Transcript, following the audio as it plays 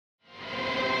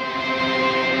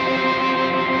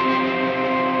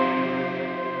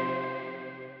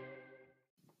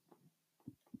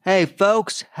Hey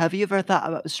folks, have you ever thought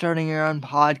about starting your own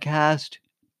podcast?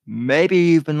 Maybe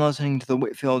you've been listening to the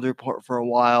Whitfield Report for a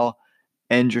while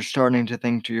and you're starting to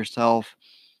think to yourself,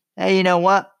 hey, you know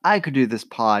what? I could do this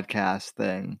podcast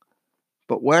thing.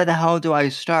 But where the hell do I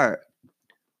start?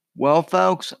 Well,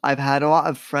 folks, I've had a lot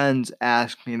of friends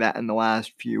ask me that in the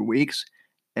last few weeks,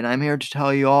 and I'm here to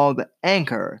tell you all that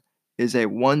Anchor is a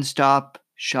one-stop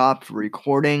shop for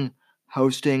recording,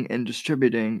 hosting, and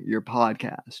distributing your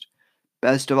podcast.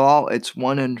 Best of all, it's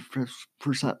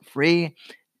 100% free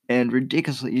and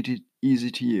ridiculously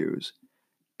easy to use.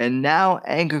 And now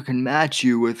Anchor can match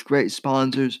you with great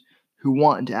sponsors who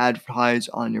want to advertise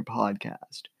on your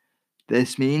podcast.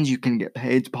 This means you can get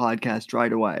paid to podcast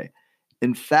right away.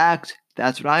 In fact,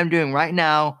 that's what I'm doing right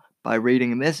now by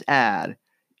reading this ad.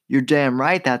 You're damn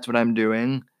right that's what I'm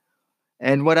doing.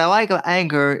 And what I like about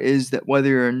Anchor is that whether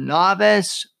you're a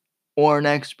novice or an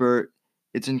expert,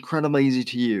 it's incredibly easy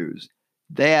to use.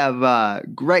 They have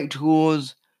great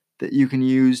tools that you can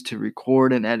use to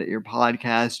record and edit your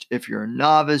podcast if you're a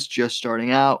novice just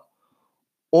starting out.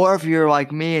 Or if you're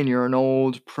like me and you're an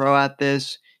old pro at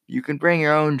this, you can bring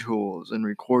your own tools and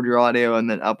record your audio and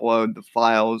then upload the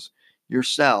files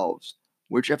yourselves.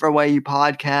 Whichever way you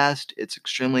podcast, it's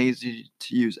extremely easy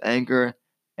to use Anchor,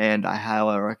 and I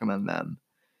highly recommend them.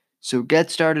 So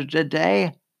get started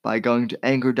today by going to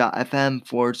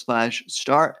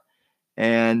anchor.fm/start.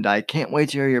 And I can't wait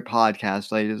to hear your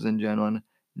podcast, ladies and gentlemen.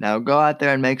 Now go out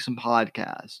there and make some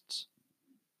podcasts.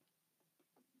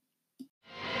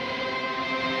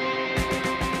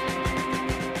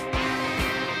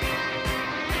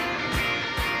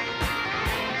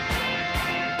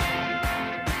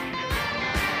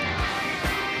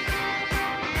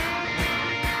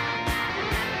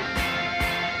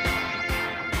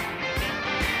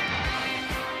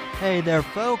 Hey there,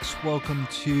 folks. Welcome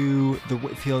to the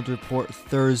Whitfield Report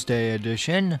Thursday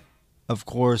edition. Of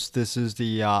course, this is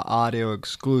the audio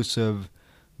exclusive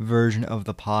version of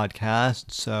the podcast,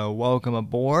 so welcome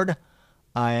aboard.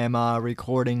 I am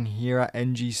recording here at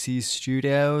NGC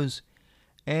Studios,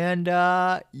 and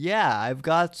I've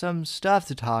got some stuff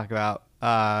to talk about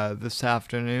this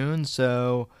afternoon,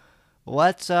 so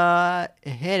let's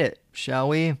hit it, shall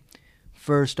we?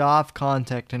 First off,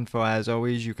 contact info as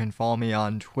always. You can follow me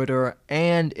on Twitter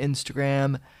and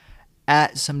Instagram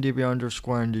at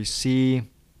SameDB_NDC,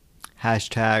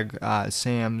 hashtag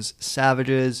Sam's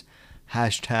Savages,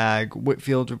 hashtag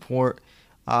Whitfield Report.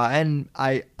 And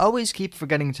I always keep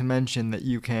forgetting to mention that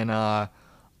you can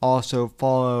also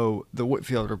follow the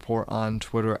Whitfield Report on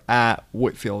Twitter at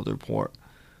Whitfield Report.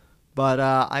 But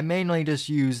I mainly just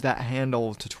use that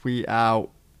handle to tweet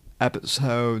out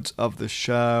episodes of the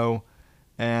show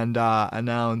and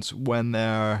announce when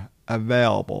they're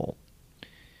available.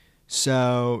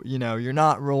 So, you're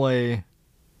not really...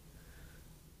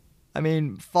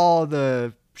 follow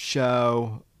the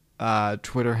show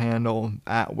Twitter handle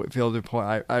at Whitfield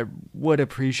Report. I would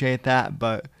appreciate that,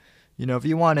 but, if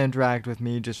you want to interact with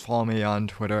me, just follow me on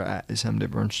Twitter at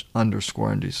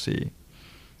SMD_NDC.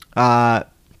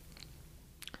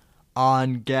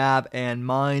 On Gab and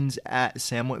Minds at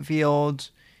Sam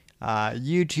Whitfield.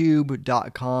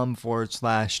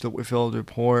 YouTube.com/The Whitfield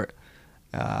Report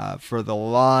for the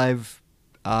live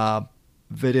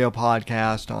video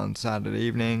podcast on Saturday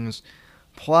evenings.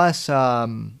 Plus,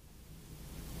 videos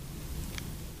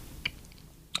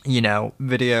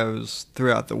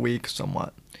throughout the week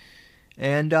somewhat.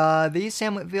 And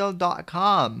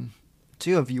thesamwhitfield.com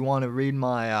too, if you want to read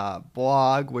my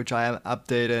blog, which I haven't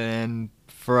updated in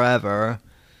forever.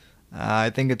 I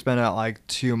think it's been like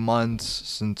 2 months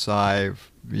since I've,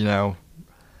 wrote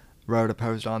a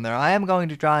post on there. I am going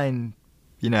to try and,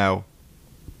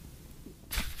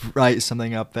 write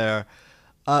something up there,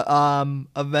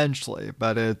 eventually.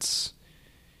 But it's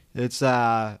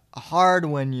hard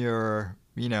when your,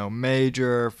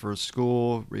 major for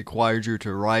school requires you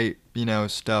to write,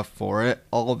 stuff for it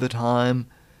all the time.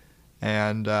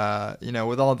 And,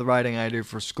 with all the writing I do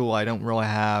for school, I don't really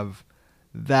have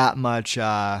that much,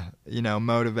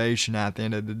 motivation at the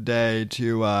end of the day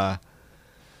to,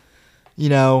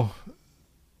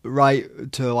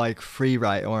 write to like free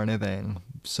write or anything.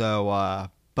 So,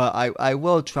 but I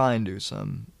will try and do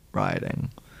some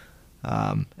writing.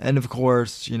 And of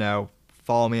course,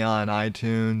 follow me on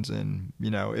iTunes, and,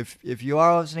 if you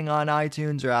are listening on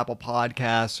iTunes or Apple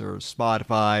Podcasts or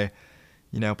Spotify,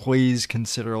 please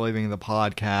consider leaving the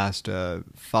podcast a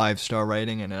 5-star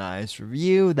rating and a nice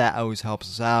review. That always helps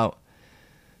us out,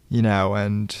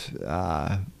 and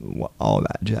all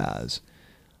that jazz.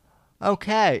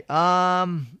 Okay,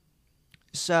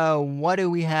 so what do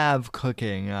we have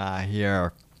cooking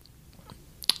here?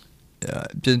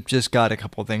 just got a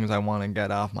couple things I want to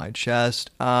get off my chest.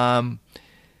 I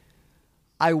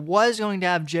was going to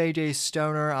have JJ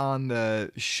Stoner on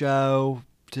the show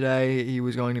today. He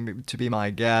was going to be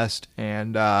my guest,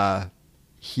 and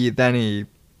he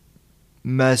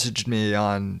messaged me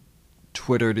on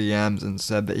Twitter DMs and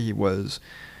said that he was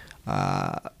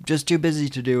just too busy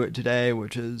to do it today,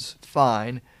 which is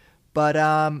fine. But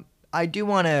I do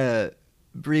want to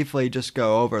briefly just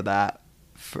go over that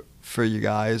for you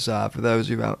guys. For those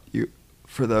of you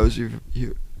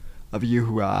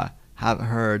who haven't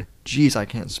heard. Jeez, I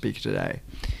can't speak today.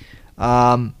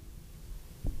 But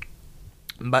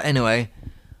anyway,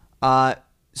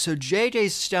 so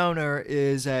JJ Stoner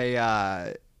is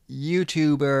a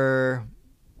YouTuber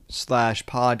slash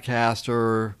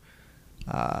podcaster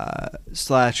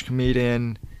slash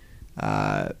comedian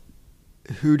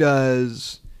who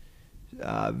does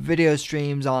video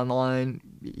streams online.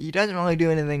 He doesn't really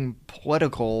do anything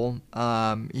political.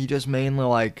 He just mainly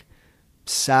like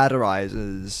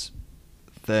satirizes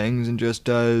things and just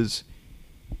does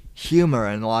humor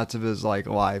in lots of his like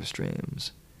live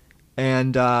streams.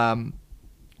 And I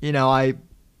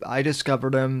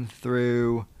discovered him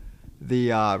through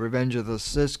the Revenge of the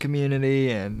Cis community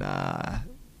and that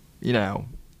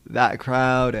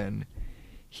crowd, and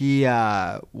he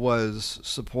was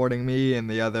supporting me and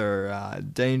the other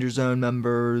Danger Zone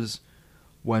members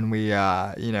when we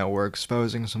were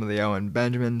exposing some of the Owen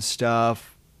Benjamin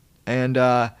stuff. And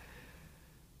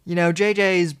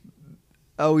JJ's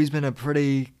always been a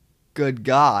pretty good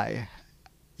guy.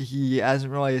 He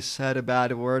hasn't really said a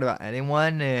bad word about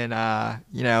anyone, and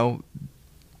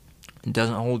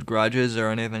doesn't hold grudges or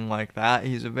anything like that.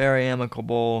 He's a very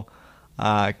amicable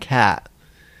cat.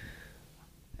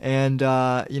 And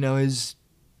his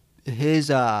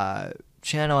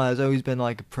channel has always been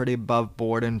like pretty above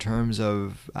board in terms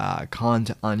of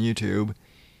content on YouTube.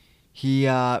 He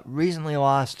recently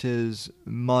lost his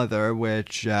mother,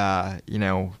 which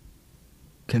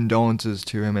condolences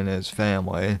to him and his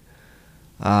family.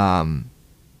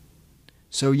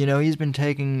 So he's been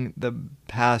taking the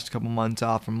past couple months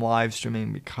off from live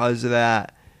streaming because of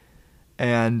that.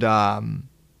 And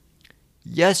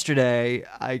yesterday,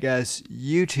 I guess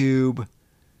YouTube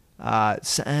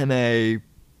sent him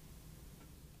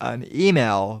an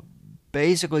email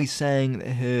basically saying that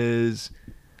his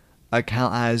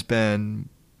account has been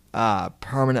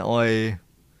permanently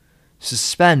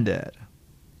suspended.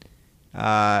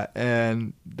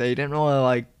 And they didn't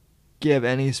really give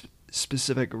any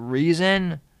specific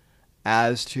reason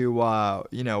as to why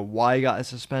he got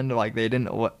suspended. They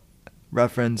didn't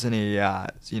reference any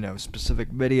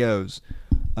specific videos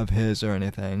of his or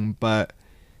anything. But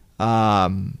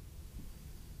as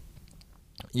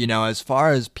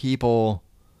far as people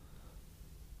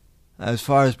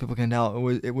can tell,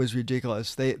 it was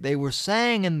ridiculous. They were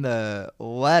saying in the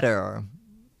letter,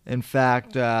 in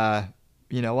fact,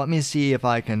 let me see if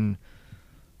I can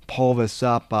pull this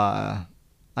up.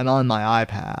 I'm on my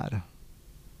iPad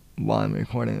while I'm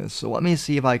recording this, so let me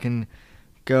see if I can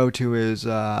go to his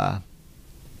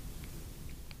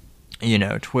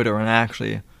Twitter and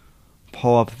actually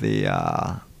pull up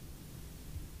the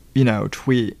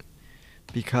tweet,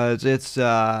 because it's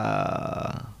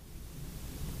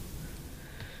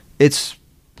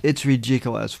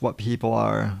ridiculous what people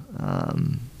are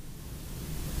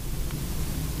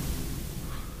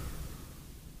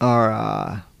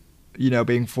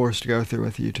being forced to go through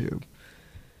with YouTube.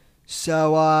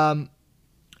 So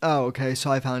okay,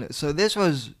 so I found it. So this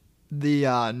was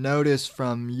the notice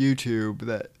from YouTube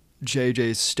that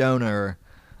JJ Stoner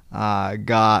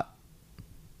got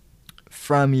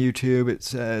from YouTube. It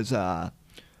says,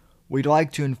 we'd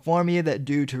like to inform you that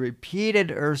due to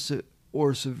repeated or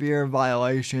severe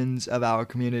violations of our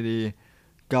community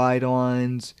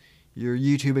guidelines, your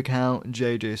YouTube account,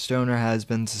 JJ Stoner, has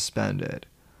been suspended.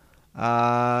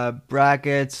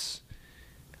 Brackets.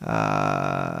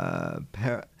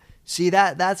 See,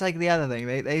 that's the other thing.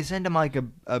 They send him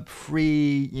a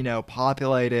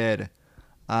pre-populated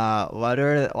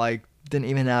letter that didn't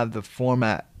even have the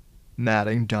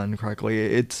formatting done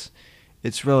correctly.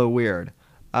 It's really weird.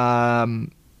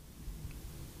 And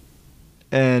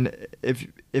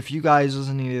if you guys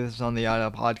listening to this on the audio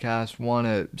podcast want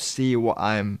to see what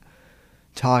I'm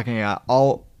talking about,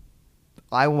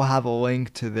 I will have a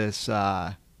link to this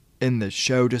in the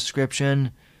show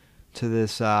description to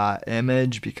this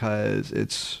image, because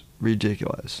it's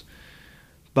ridiculous.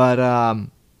 But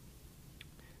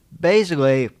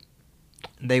basically,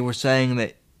 they were saying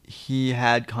that he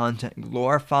had content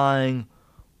glorifying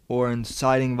or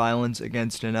inciting violence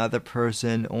against another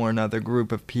person or another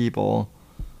group of people.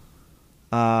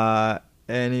 And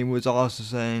he was also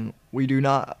saying, We do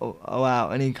not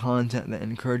allow any content that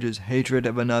encourages hatred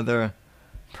of another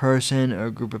person or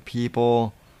group of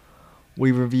people.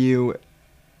 We review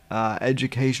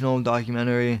educational,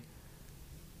 documentary,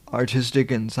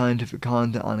 artistic, and scientific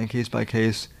content on a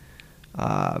case-by-case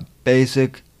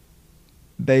basis.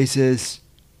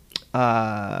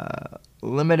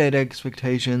 Limited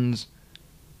exceptions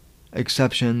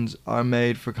are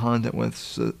made for content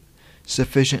with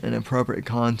sufficient and appropriate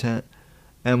content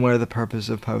and where the purpose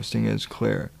of posting is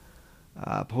clear.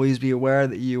 Please be aware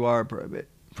that you are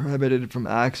prohibited from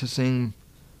accessing,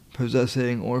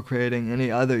 possessing, or creating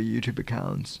any other YouTube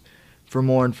accounts. For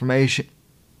more information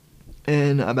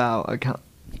about account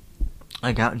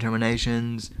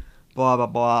terminations, blah blah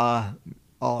blah,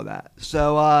 all that.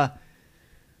 So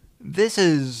this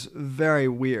is very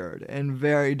weird and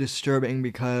very disturbing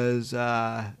because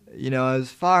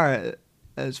as far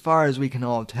as we can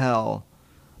all tell,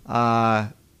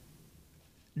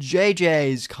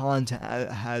 JJ's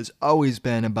content has always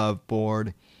been above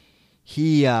board.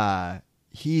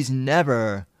 He's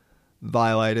never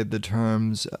violated the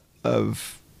terms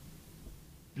of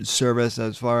service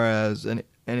as far as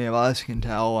any of us can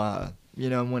tell.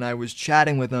 When I was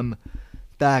chatting with him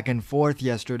back and forth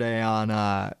yesterday on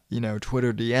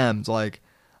Twitter DMs, like,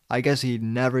 I guess he'd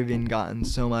never even gotten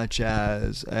so much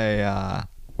as a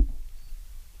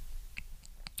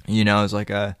as like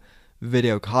a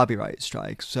video copyright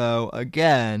strike. So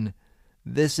again,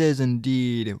 this is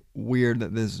indeed weird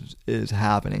that this is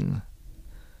happening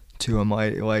to him,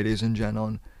 ladies and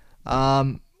gentlemen.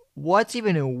 What's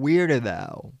even weirder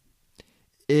though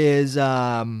is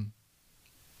that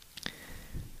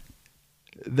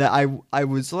I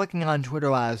was looking on Twitter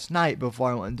last night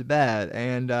before I went to bed,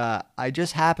 and I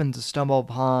just happened to stumble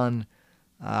upon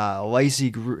Lacey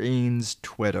Green's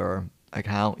Twitter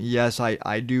account. Yes,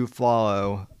 I do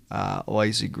follow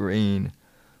Lacey Green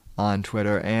on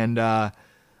Twitter, and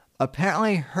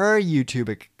apparently her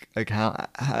YouTube account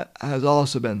has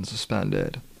also been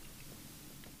suspended.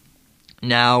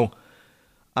 Now,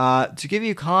 to give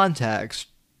you context,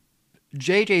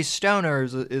 JJ Stoner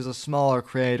is a smaller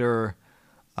creator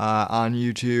on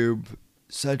YouTube,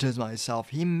 such as myself.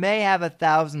 He may have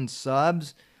 1,000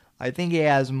 subs. I think he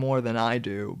has more than I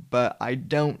do, but I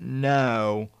don't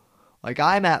know. Like,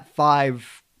 I'm at I'm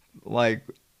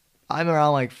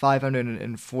around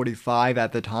 545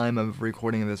 at the time of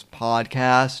recording this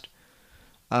podcast.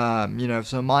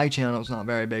 So my channel's not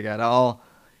very big at all.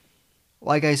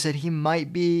 Like I said,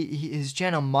 his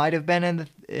channel might have been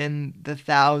in the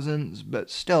thousands,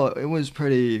 but still, it was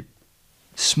pretty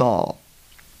small.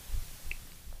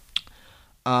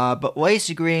 But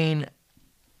Lacey Green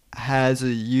has a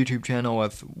YouTube channel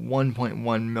with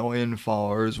 1.1 million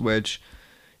followers, which,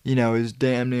 is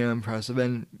damn near impressive.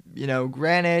 And,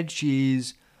 granted,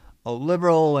 she's a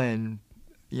liberal, and,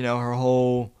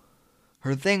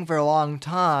 her thing for a long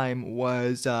time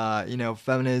was,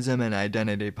 feminism and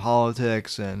identity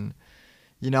politics. And,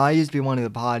 I used to be one of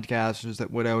the podcasters that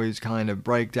would always kind of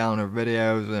break down her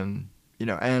videos and,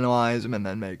 analyze them and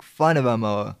then make fun of them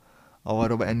a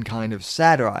little bit and kind of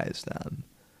satirize them.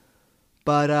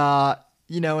 But,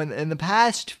 in the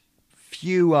past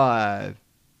few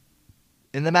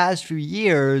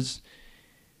years,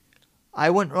 I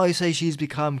wouldn't really say she's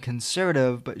become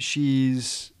conservative, but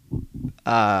she's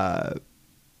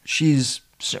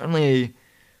certainly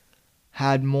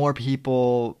had more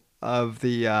people of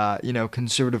the,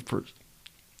 conservative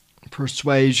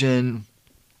persuasion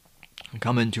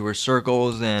come into her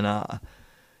circles, and, I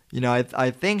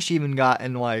think she even got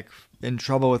in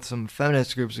trouble with some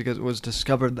feminist groups because it was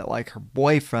discovered that, her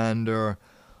boyfriend or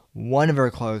one of her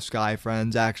close guy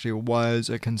friends actually was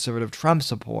a conservative Trump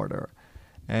supporter.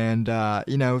 And,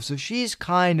 so she's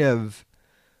kind of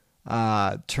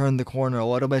turned the corner a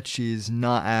little bit. She's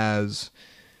not as,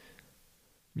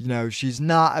 she's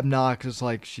not obnoxious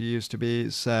like she used to be.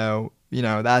 So,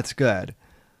 that's good.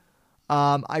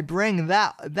 I bring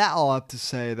that all up to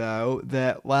say, though,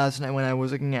 that last night when I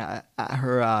was looking at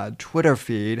her Twitter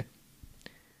feed,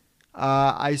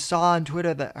 I saw on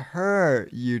Twitter that her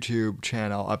YouTube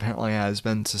channel apparently has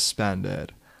been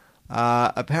suspended.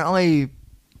 Apparently,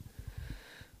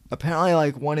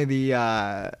 one of the,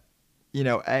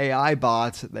 AI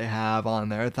bots that they have on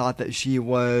there thought that she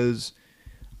was,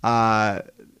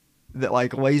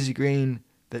 Lacey Green,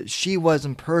 that she was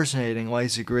impersonating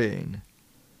Lacey Green.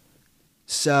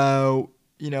 So,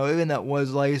 even that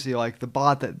was Lacey, the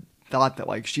bot that thought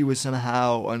that, she was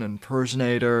somehow an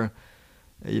impersonator,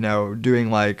 doing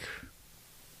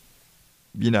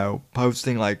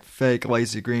posting fake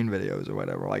Lacey Green videos or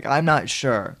whatever. I'm not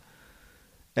sure.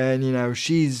 And,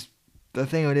 she's the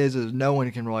thing of it is no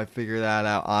one can really figure that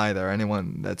out either.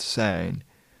 Anyone that's sane.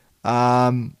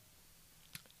 Um,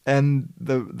 and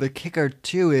the kicker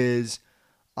too is,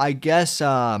 I guess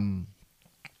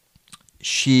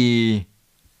she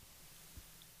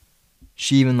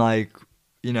even like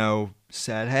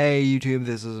said, "Hey YouTube,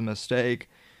 this is a mistake."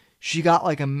 She got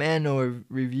like a manual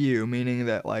review, meaning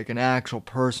that like an actual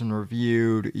person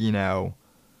reviewed, the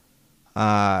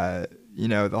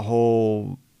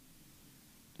whole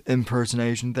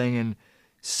impersonation thing, and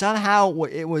somehow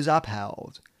it was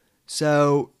upheld.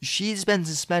 So she's been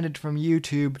suspended from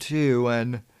YouTube too,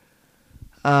 and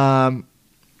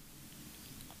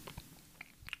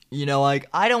like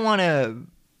I don't want to.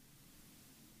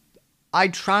 I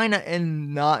try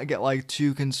and not get like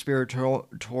too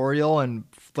conspiratorial and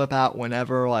flip out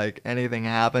whenever like anything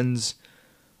happens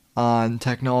on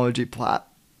technology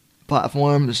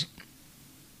platforms.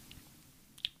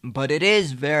 But it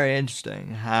is very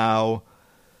interesting how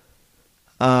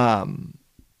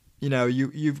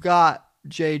you've got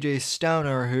JJ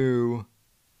Stoner who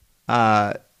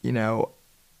I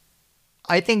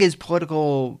think his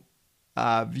political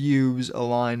views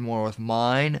align more with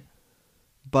mine.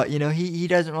 But, he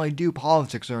doesn't really do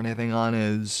politics or anything on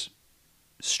his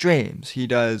streams. He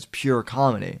does pure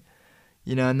comedy.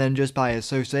 And then just by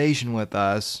association with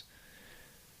us,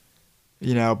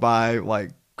 by,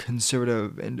 like,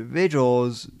 conservative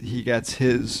individuals, he gets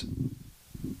his,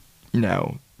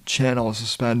 channel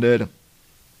suspended.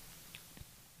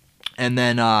 And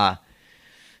then,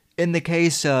 in the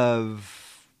case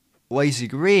of Lacey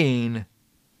Green,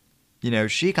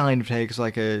 she kind of takes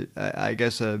like I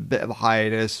guess a bit of a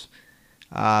hiatus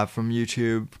from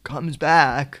YouTube, comes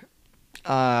back,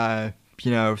 says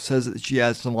that she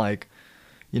has some like,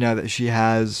 that she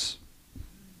has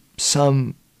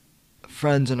some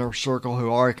friends in her circle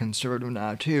who are conservative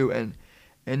now too,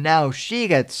 and now she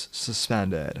gets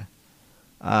suspended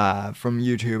from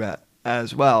YouTube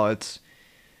as well. It's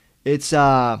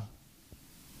and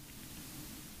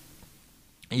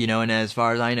as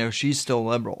far as I know, she's still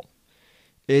liberal.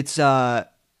 It's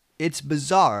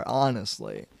bizarre,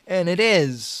 honestly. And it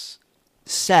is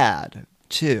sad,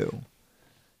 too.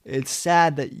 It's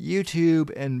sad that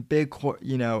YouTube and big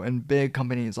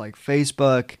companies like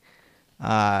Facebook,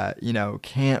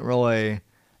 can't really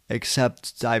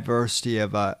accept diversity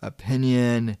of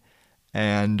opinion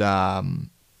and,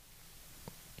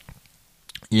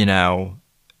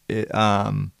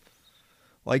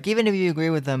 like, even if you agree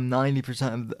with them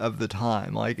 90% of the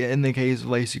time, like in the case of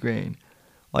Lacey Green,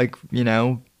 like,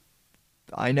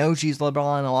 I know she's liberal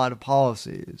on a lot of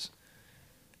policies,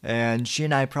 and she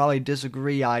and I probably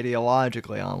disagree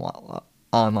ideologically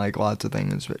on like lots of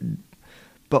things,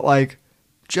 but like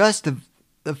just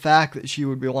the fact that she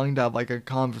would be willing to have like a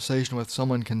conversation with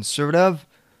someone conservative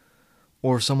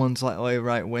or someone slightly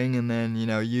right wing, and then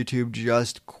YouTube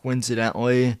just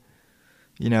coincidentally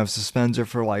suspends her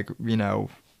for like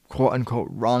quote unquote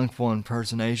wrongful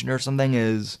impersonation or something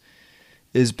is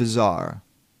bizarre.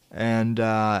 And,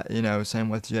 same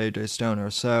with JJ Stoner.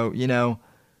 So, in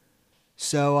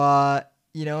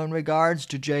regards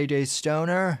to JJ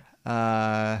Stoner,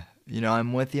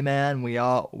 I'm with you, man. We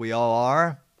all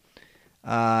are.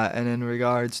 And in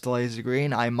regards to Lacey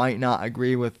Green, I might not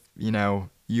agree with, you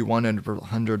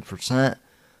 100%,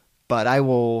 but I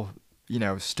will,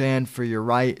 stand for your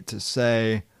right to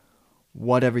say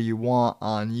whatever you want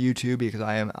on YouTube, because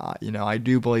I am, I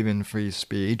do believe in free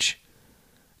speech.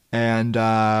 And,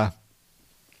 that's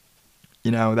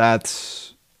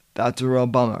a real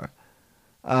bummer.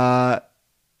 Now,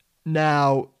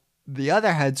 the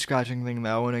other head-scratching thing,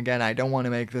 though, and again, I don't want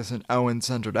to make this an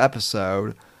Owen-centered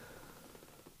episode,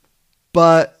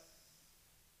 but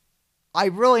I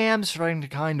really am starting to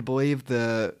kind of believe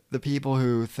the people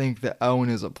who think that Owen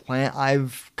is a plant.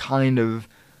 I've kind of...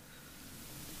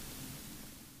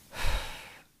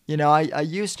 I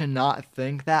used to not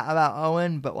think that about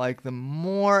Owen, but like the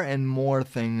more and more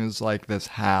things like this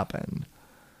happen,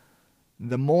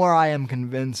 the more I am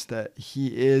convinced that he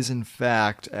is in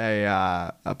fact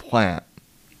a plant,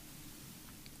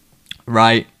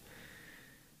 right?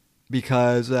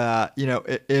 Because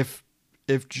if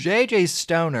JJ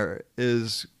Stoner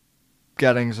is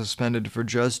getting suspended for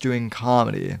just doing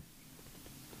comedy,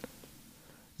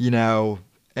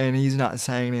 and he's not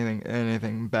saying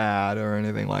anything bad or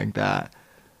anything like that.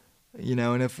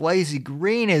 And if Lacey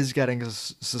Green is getting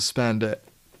suspended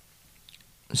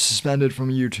from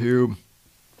YouTube,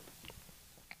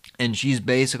 and she's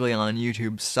basically on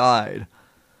YouTube's side,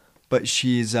 but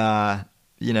she's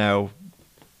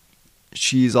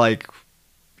she's like,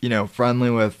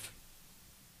 friendly with,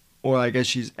 or I guess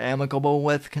she's amicable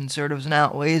with conservatives now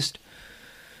at least,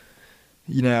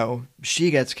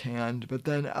 she gets canned. But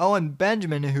then Owen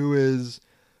Benjamin, who is,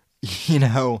 you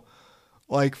know,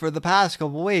 like for the past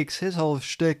couple weeks, his whole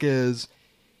shtick is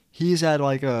he's had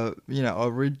like a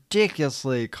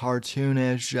ridiculously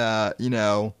cartoonish,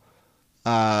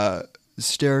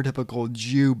 stereotypical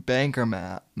Jew banker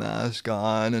mask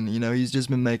on, and he's just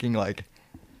been making like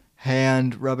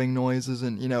hand rubbing noises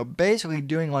and basically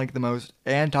doing like the most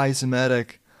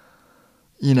anti-Semitic,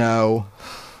 you know,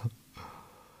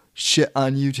 shit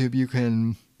on YouTube you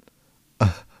can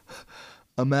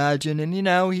imagine. And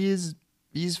he's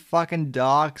fucking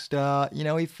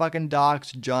doxed. He fucking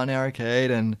doxed John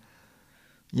Arcade and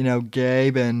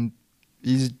Gabe, and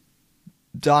he's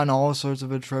done all sorts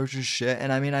of atrocious shit.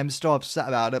 And I mean, I'm still upset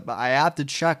about it, but I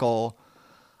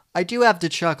do have to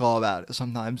chuckle about it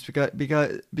sometimes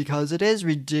because it is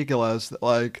ridiculous that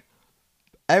like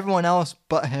everyone else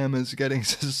but him is getting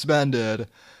suspended,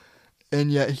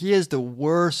 and yet he is the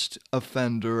worst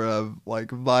offender of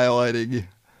like violating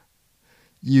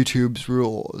YouTube's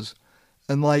rules.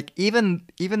 And like even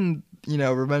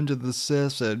Revenge of the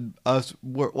Sith and us,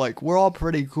 we're all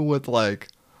pretty cool with like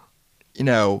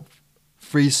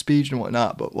free speech and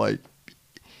whatnot, but like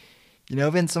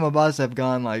even some of us have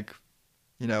gone like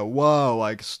whoa,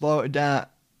 like slow it down,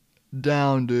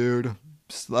 dude,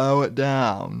 slow it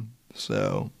down.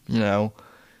 So you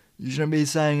shouldn't be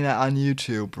saying that on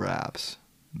YouTube, perhaps.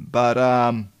 But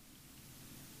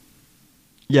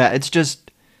yeah, it's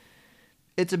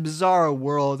a bizarre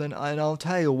world, and I'll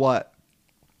tell you what,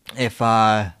 if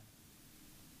if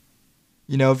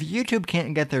YouTube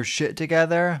can't get their shit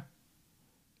together,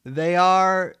 they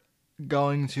are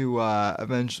going to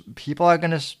eventually, people are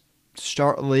going to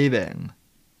start leaving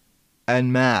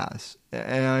en masse.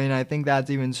 And I mean, I think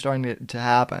that's even starting to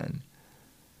happen.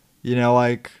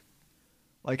 Like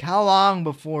how long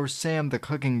before Sam the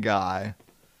cooking guy,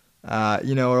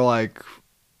 or like,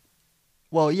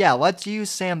 well, yeah, let's use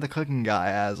Sam the cooking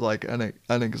guy as like an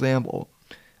example.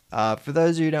 For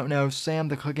those of you who don't know, Sam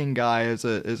the cooking guy is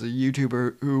a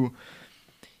YouTuber who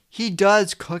he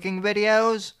does cooking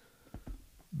videos,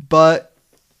 but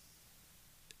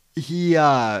he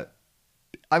I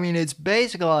mean, it's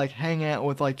basically like hanging out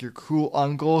with like your cool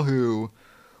uncle who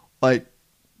like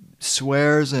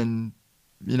swears and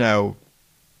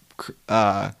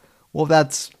well,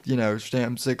 that's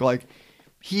damn sick. Like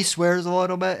he swears a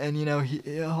little bit, and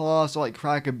he'll also like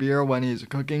crack a beer when he's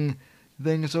cooking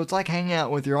thing. So it's like hanging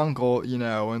out with your uncle,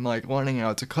 and like learning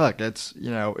how to cook. It's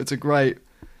it's a great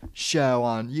show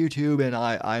on YouTube, and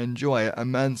I enjoy it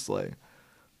immensely.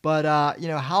 But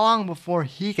how long before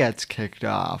he gets kicked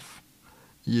off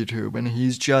YouTube, and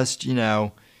he's just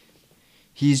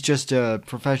a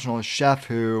professional chef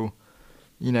who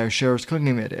shares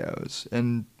cooking videos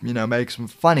and makes them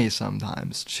funny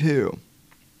sometimes too.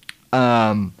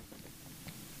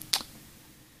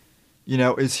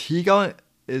 Is he going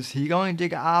to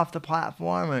get off the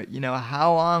platform? Or,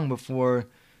 how long before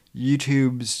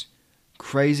YouTube's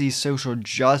crazy social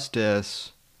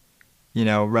justice,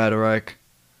 rhetoric,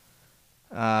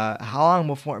 how long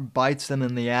before it bites them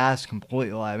in the ass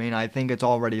completely? I mean, I think it's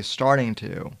already starting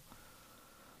to.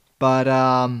 But,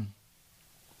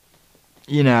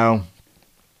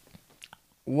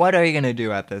 what are you going to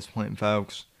do at this point,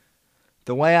 folks?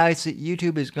 The way I see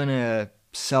YouTube is going to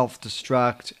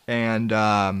self-destruct, and,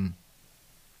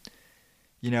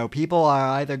 people are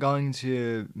either going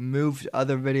to move to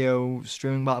other video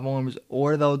streaming platforms,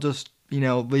 or they'll just,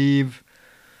 leave,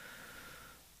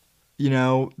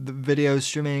 the video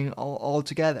streaming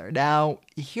altogether. Now,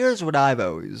 here's what I've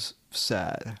always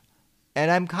said,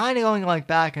 and I'm kind of going like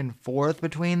back and forth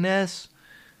between this,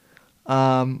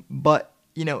 but,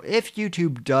 if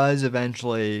YouTube does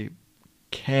eventually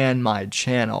can my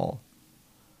channel,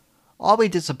 I'll be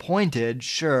disappointed,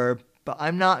 sure, but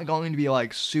I'm not going to be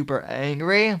like super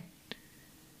angry,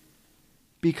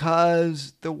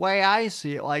 because the way I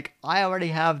see it, like I already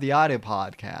have the audio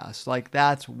podcast, like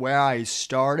that's where I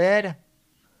started,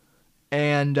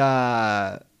 and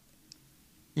that's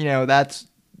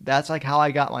like how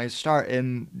I got my start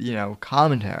in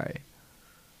commentary,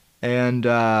 and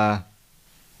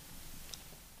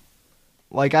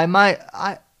like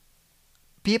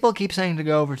people keep saying to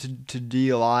go over to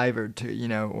D Live, or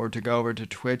to go over to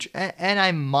Twitch, and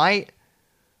I might,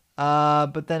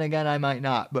 but then again I might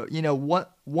not. But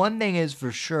one thing is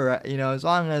for sure, as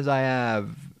long as I have,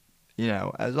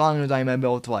 as long as I'm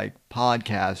able to like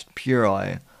podcast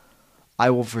purely, I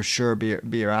will for sure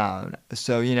be around.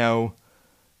 So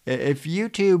if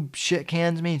YouTube shit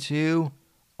cans me too,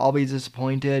 I'll be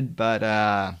disappointed, but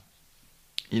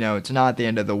it's not the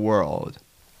end of the world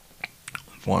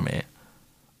for me.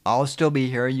 I'll still be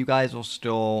here. You guys will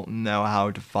still know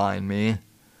how to find me.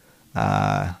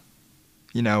 Uh,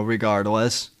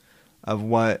 regardless of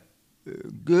what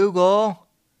Google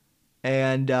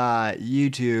and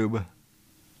YouTube,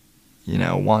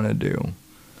 want to do.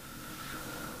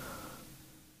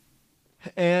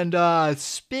 And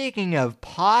speaking of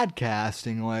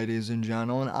podcasting, ladies and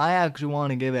gentlemen, I actually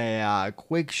want to give a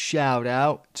quick shout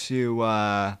out to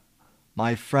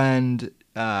my friend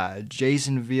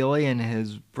Jason Veely and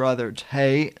his brother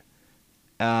Tate,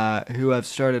 who have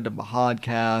started a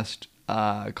podcast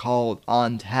called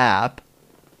On Tap.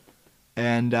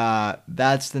 And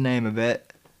that's the name of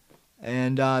it.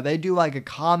 And they do like a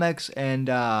comics and,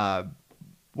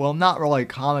 well, not really a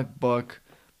comic book,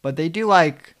 but they do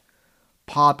like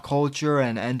pop culture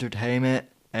and entertainment.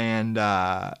 And,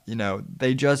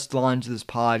 they just launched this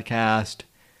podcast.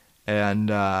 And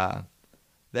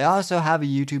they also have a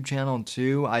YouTube channel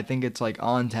too. I think it's like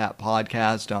On Tap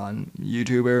Podcast on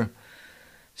YouTuber,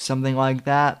 something like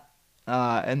that.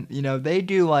 And, they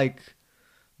do like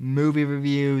movie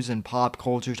reviews and pop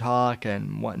culture talk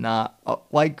and whatnot.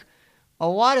 Like a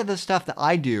lot of the stuff that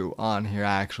I do on here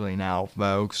actually now,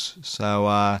 folks.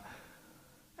 So,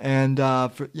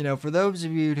 for those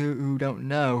of you who don't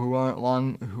know,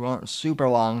 who aren't super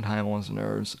long time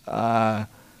listeners,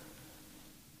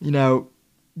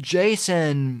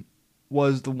 Jason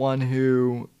was the one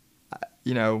who,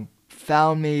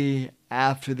 found me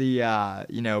after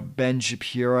the, Ben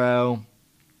Shapiro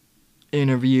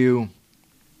interview.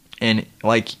 And,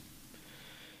 like,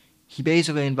 he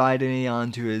basically invited me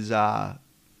onto his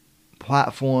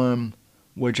platform,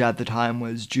 which at the time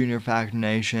was Junior Factor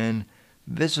Nation.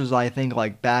 This was, I think,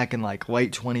 like, back in, like,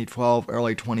 late 2012,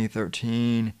 early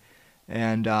 2013.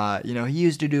 And, he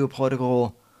used to do a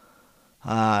political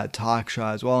talk show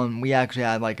as well. And we actually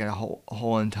had, like, a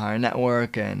whole entire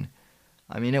network. And,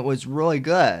 I mean, it was really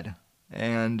good.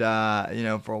 And,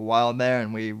 for a while there,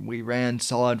 and we ran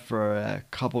solid for a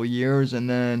couple years, and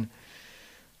then,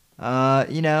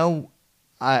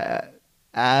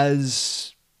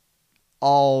 as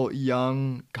all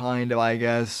young kind of, I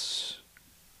guess,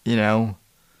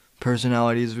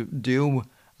 personalities do,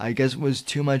 I guess it was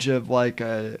too much of like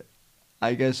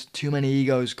too many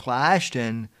egos clashed,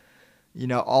 and,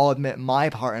 I'll admit my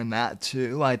part in that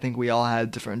too. I think we all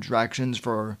had different directions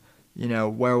for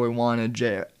where we wanted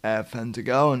JFN to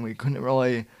go, and we couldn't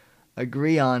really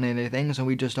agree on anything, so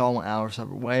we just all went our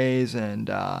separate ways. And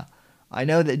I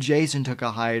know that Jason took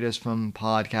a hiatus from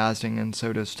podcasting, and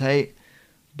so does Tate,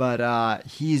 but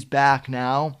he's back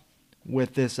now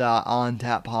with this On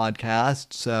Tap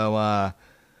podcast, so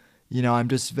I'm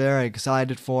just very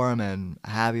excited for him and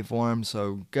happy for him,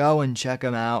 so go and check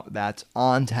him out. That's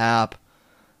On Tap.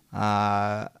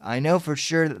 I know for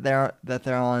sure that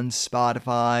they're on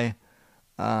Spotify.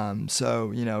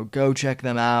 So go check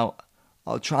them out.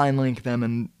 I'll try and link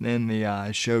them in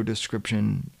the show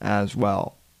description as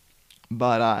well.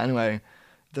 But anyway,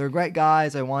 they're great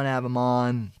guys. I want to have them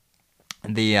on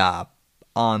the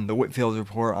Whitfield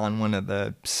Report on one of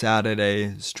the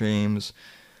Saturday streams,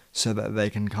 so that they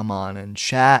can come on and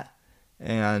chat.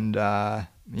 And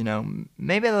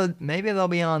maybe they'll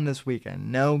be on this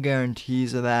weekend. No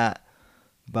guarantees of that,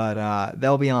 but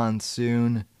they'll be on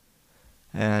soon.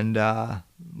 And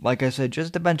like I said,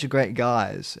 just a bunch of great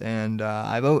guys. And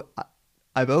I've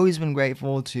always been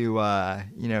grateful to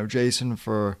Jason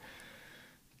for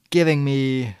giving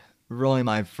me really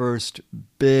my first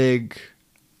big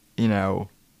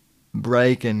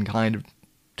break in kind of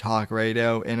talk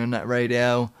radio, internet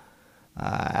radio,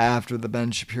 after the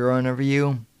Ben Shapiro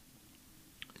interview.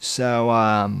 So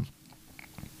I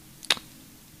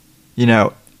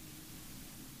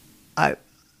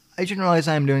didn't realize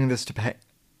I'm doing this to pay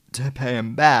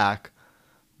him back,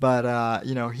 but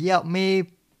he helped me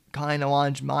kind of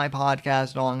launch my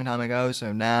podcast a long time ago,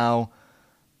 so now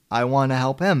I want to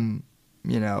help him,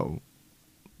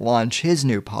 launch his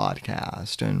new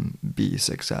podcast and be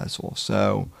successful.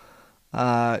 So,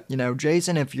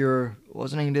 Jason, if you're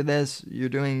listening to this, you're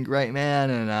doing great, man,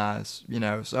 and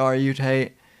so are you,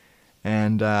 Tate,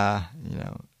 and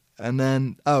and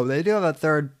then they do have a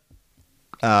third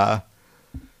host,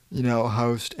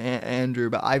 Andrew,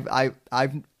 but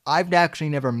I've actually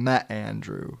never met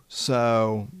Andrew,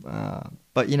 so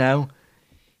but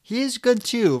he's good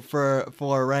too for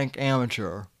a rank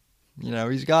amateur.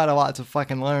 He's got a lot to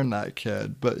fucking learn, that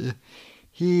kid, but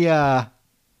he's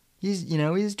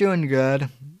doing good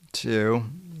too.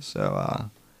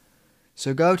 So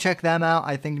go check them out.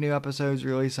 I think new episodes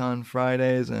release on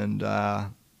Fridays, and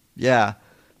yeah.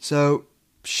 So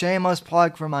shameless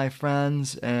plug for my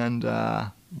friends and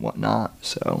whatnot.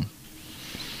 So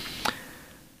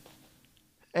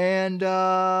And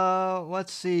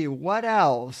let's see, what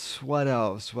else?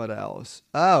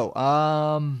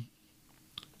 Oh,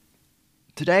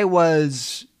 today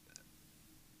was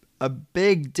a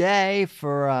big day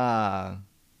for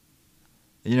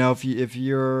if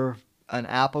you're an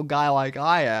Apple guy like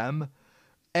I am.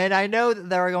 And I know that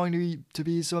there are going to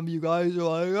be some of you guys who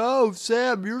are like, "Oh,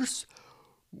 Sam, you're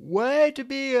way to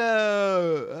be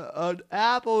an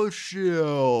Apple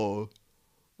shill."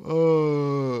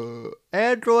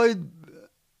 Android.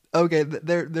 Okay,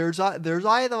 there's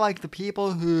either like the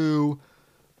people who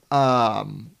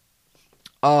um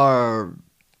are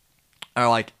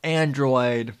like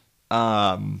Android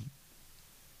um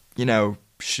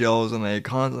shills, and they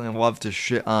constantly love to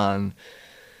shit on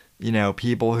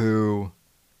people who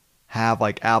have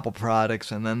like Apple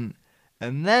products, and then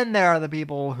there are the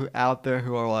people who out there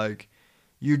who are like,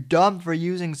 you're dumb for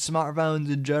using smartphones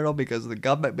in general because the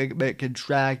government can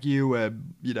track you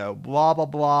and blah blah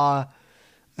blah,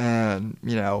 and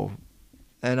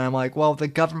and I'm like, well, if the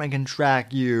government can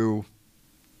track you,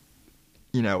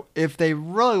 if they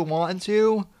really want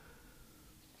to,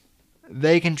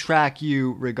 they can track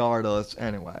you regardless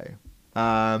anyway.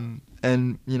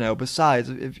 And besides,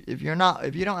 if you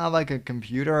don't have like a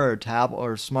computer or a tablet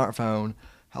or a smartphone,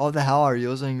 how the hell are you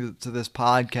listening to this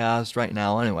podcast right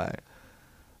now anyway?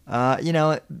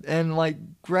 And like,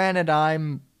 granted,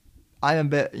 I'm a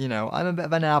bit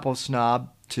of an Apple snob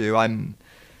too.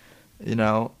 You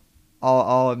know,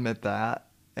 I'll admit that.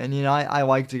 And I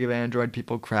like to give Android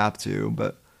people crap too,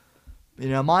 but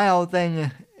my whole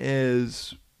thing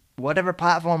is whatever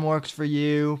platform works for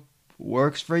you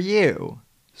works for you.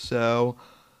 So,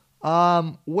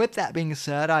 with that being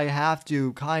said, I have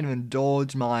to kind of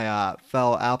indulge my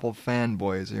fellow Apple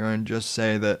fanboys here and just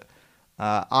say that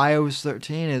iOS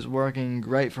 13 is working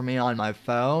great for me on my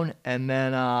phone, and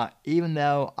then even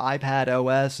though iPad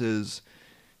OS is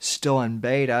still in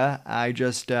beta, I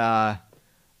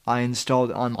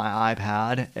installed it on my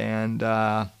iPad, and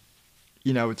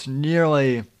it's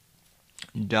nearly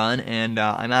done, and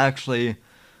I'm actually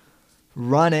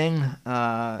running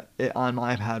it on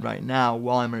my iPad right now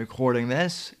while I'm recording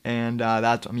this, and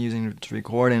that's what I'm using to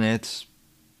record, and it's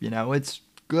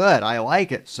good. I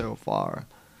like it so far.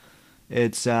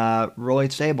 It's really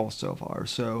stable so far.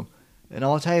 So, and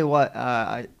I'll tell you what,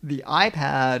 the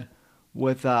iPad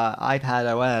with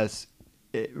iPad OS,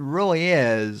 it really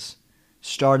is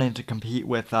starting to compete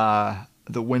with the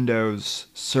Windows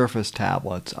Surface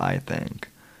tablets, I think.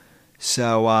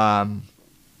 So,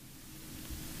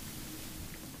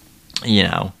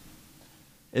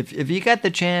 if you get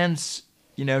the chance,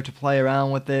 to play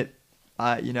around with it,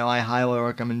 I highly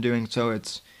recommend doing so.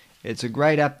 It's a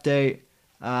great update.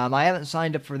 I haven't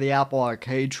signed up for the Apple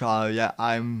Arcade trial yet.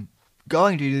 I'm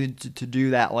going to do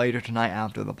that later tonight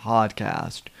after the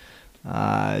podcast,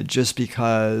 just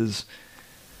because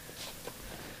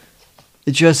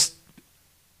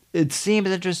it seems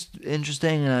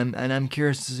interesting, and I'm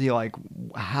curious to see like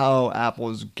how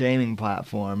Apple's gaming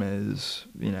platform is,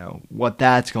 what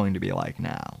that's going to be like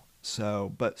now.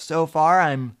 So, but so far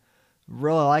I'm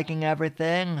really liking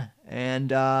everything, and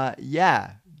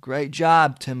yeah, great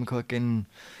job, Tim Cook and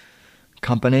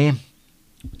company.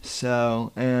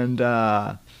 So, and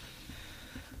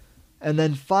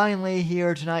then finally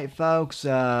here tonight, folks,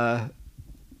 so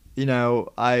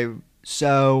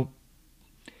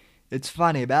it's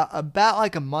funny, about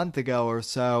like a month ago or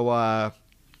so,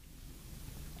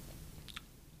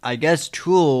 I guess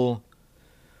Tool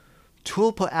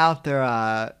put out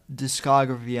their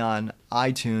discography on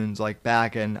iTunes like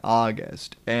back in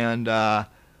August, and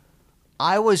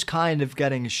I was kind of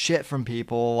getting shit from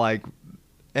people, like,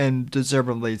 and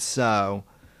deservedly so,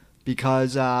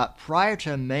 because prior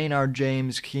to Maynard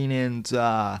James Keenan's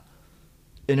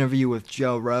interview with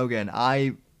Joe Rogan,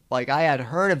 I had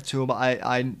heard of Tool, but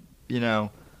I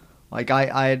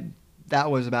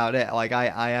that was about it. Like,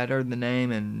 I had heard the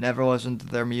name and never listened to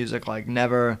their music, like,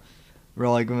 never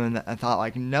really given a thought.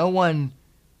 Like, no one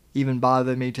even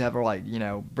bothered me to ever, like,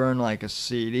 burn, like, a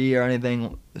CD or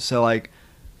anything. So, like,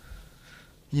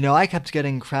 I kept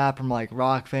getting crap from, like,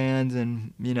 rock fans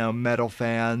and, metal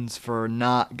fans for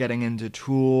not getting into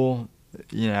Tool,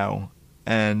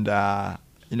 and, up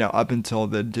until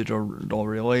the digital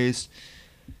release.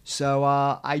 So,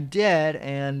 I did,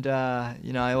 and,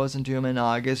 I listened to him in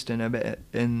August, and a bit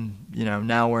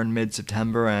now we're in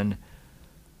mid-September, and,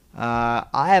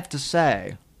 I have to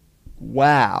say,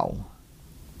 wow.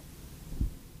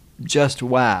 Just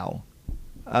wow.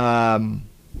 Um,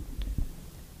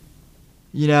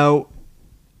 you know,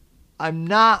 I'm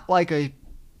not like a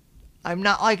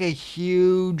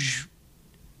huge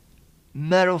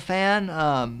metal fan.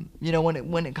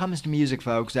 When it comes to music,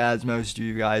 folks, as most of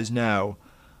you guys know,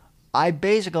 I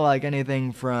basically like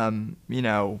anything from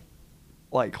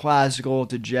like classical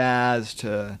to jazz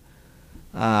to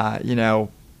uh, you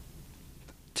know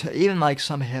to even like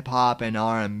some hip hop and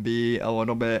R&B a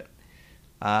little bit.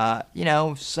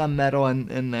 Some metal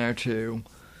in there too.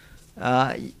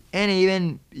 Uh, and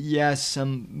even yes,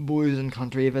 some blues and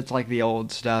country if it's like the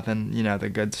old stuff and the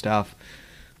good stuff.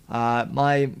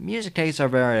 My music tastes are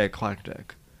very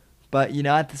eclectic, but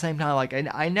at the same time, like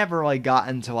I never like got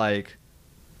into like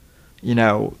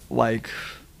headbanger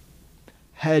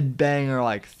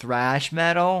like thrash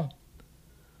metal.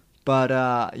 But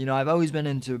I've always been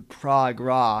into prog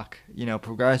rock,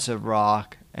 progressive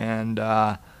rock,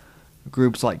 and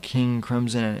groups like King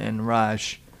Crimson and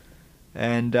Rush,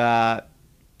 and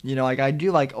like I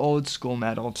do like old school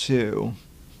metal too.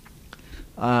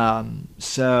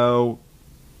 So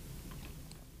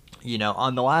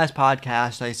on the last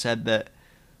podcast, I said that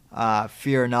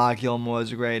Fear Inoculum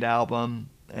was a great album,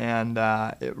 and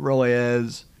it really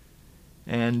is.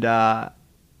 And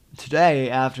today,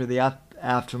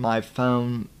 after my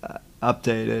phone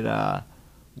updated,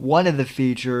 one of the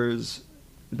features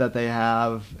that they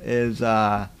have is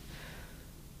a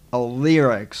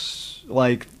lyrics.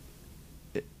 Like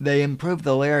they improved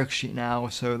the lyric sheet now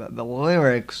so that the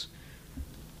lyrics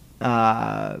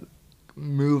uh,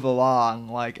 move along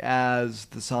like as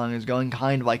the song is going,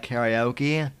 kind of like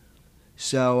karaoke.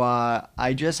 So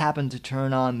I just happened to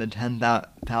turn on the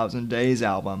 10,000 Days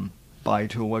album by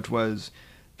Tool, which was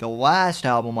the last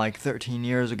album like 13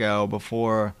 years ago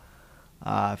before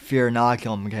Fear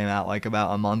Inoculum came out like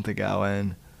about a month ago.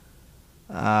 And,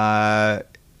 uh,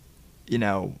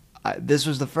 this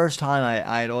was the first time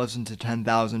I had listened to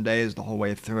 10,000 Days the whole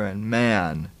way through. And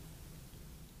man,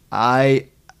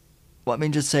 let me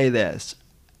just say this.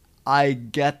 I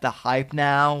get the hype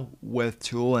now with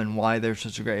Tool and why they're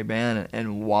such a great band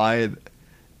and why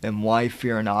Fear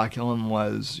Inoculum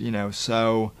was,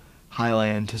 so highly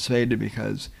anticipated,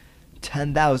 because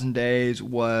 10,000 Days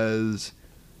was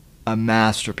a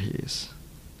masterpiece.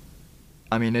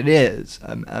 I mean, it is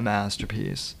a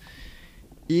masterpiece.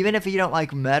 Even if you don't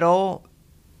like metal,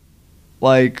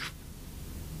 like,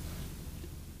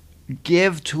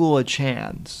 give Tool a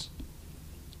chance.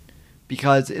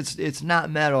 Because it's not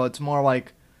metal, it's more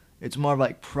like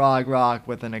prog rock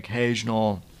with an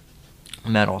occasional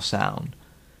metal sound.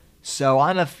 So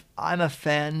I'm a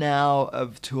fan now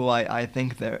of Tool. I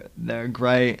think they're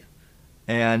great,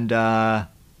 and so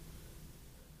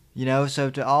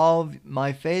to all of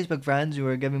my Facebook friends who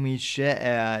are giving me shit,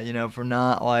 for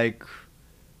not like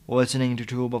listening to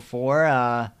Tool before,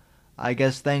 I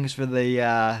guess thanks for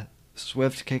the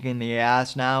swift kick in the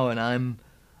ass now, and I'm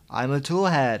a Tool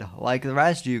head like the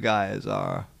rest of you guys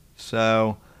are.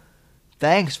 So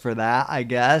thanks for that, I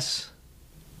guess.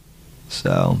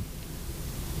 So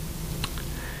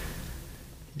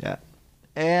yeah.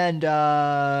 And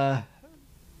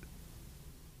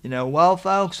well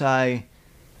folks, I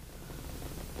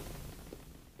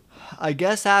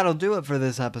guess that'll do it for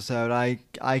this episode.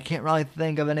 I can't really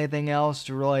think of anything else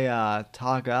to really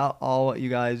talk about. I'll let you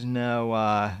guys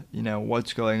know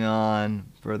what's going on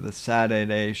for the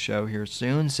Saturday show here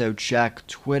soon. So check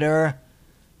Twitter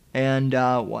and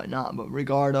whatnot. But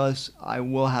regardless, I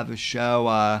will have a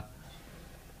show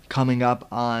coming up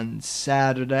on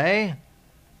Saturday.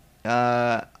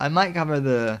 I might cover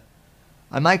the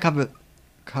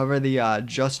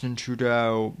Justin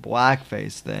Trudeau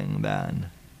blackface thing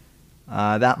then.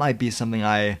 That might be something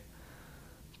I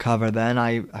cover then.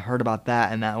 I heard about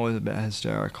that and that was a bit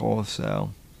hysterical. So,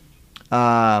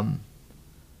 but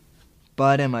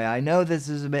anyway, I know this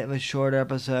is a bit of a shorter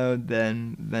episode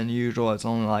than usual. It's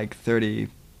only like 5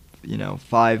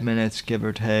 minutes give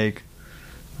or take.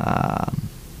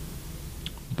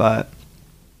 But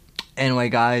anyway,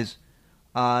 guys,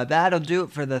 that'll do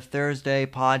it for the Thursday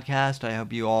podcast. I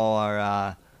hope you all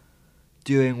are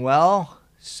doing well.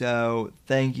 So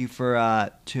thank you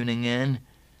for tuning in.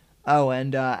 Oh,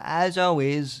 and as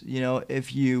always,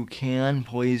 if you can,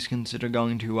 please consider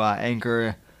going to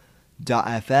Anchor.fm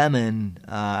and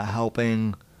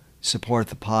helping support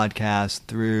the podcast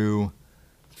through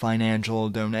financial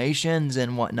donations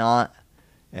and whatnot.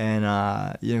 And,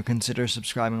 consider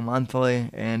subscribing monthly.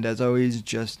 And as always,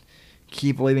 just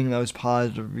keep leaving those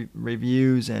positive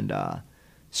reviews and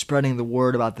spreading the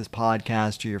word about this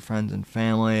podcast to your friends and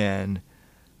family. And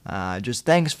just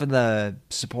thanks for the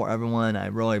support, everyone. I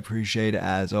really appreciate it,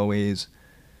 as always.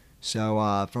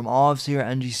 So, from all of us here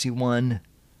at NGC1,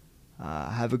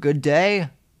 have a good day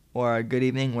or a good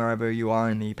evening wherever you are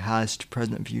in the past,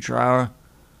 present, future hour.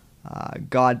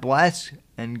 God bless,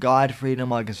 and God, freedom,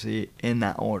 legacy in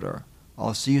that order.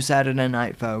 I'll see you Saturday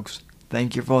night, folks.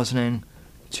 Thank you for listening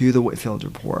to the Whitfield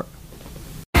Report.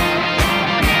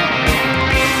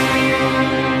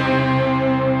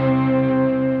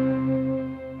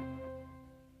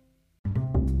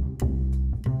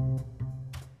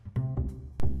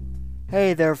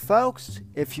 Hey there, folks.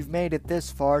 If you've made it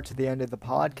this far to the end of the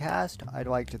podcast, I'd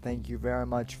like to thank you very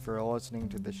much for listening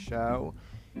to the show.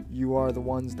 You are the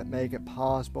ones that make it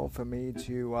possible for me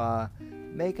to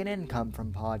make an income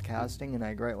from podcasting, and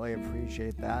I greatly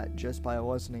appreciate that just by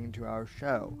listening to our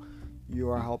show. You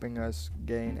are helping us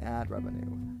gain ad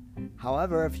revenue.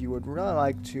 However, if you would really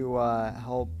like to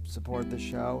help support the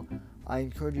show, I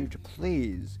encourage you to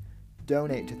please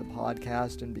donate to the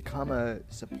podcast and become a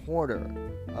supporter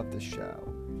of the show.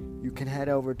 You can head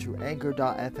over to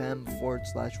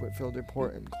anchor.fm/Whitfield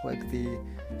Report and click the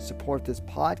support this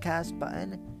podcast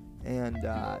button and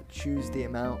choose the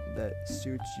amount that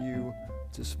suits you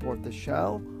to support the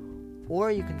show. Or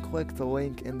you can click the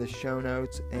link in the show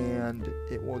notes and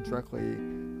it will directly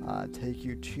take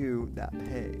you to that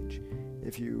page.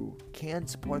 If you can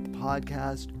support the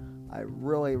podcast, I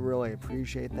really, really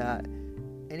appreciate that.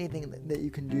 Anything that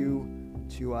you can do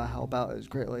to help out is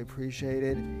greatly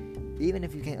appreciated. Even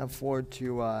if you can't afford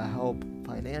to help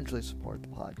financially support the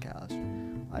podcast,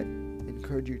 I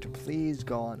encourage you to please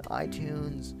go on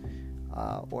iTunes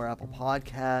or Apple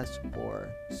Podcasts or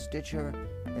Stitcher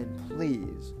and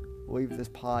please leave this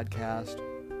podcast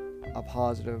a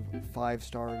positive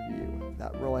 5-star review.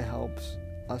 That really helps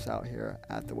us out here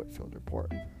at the Whitfield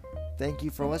Report. Thank you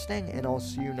for listening, and I'll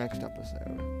see you next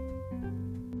episode.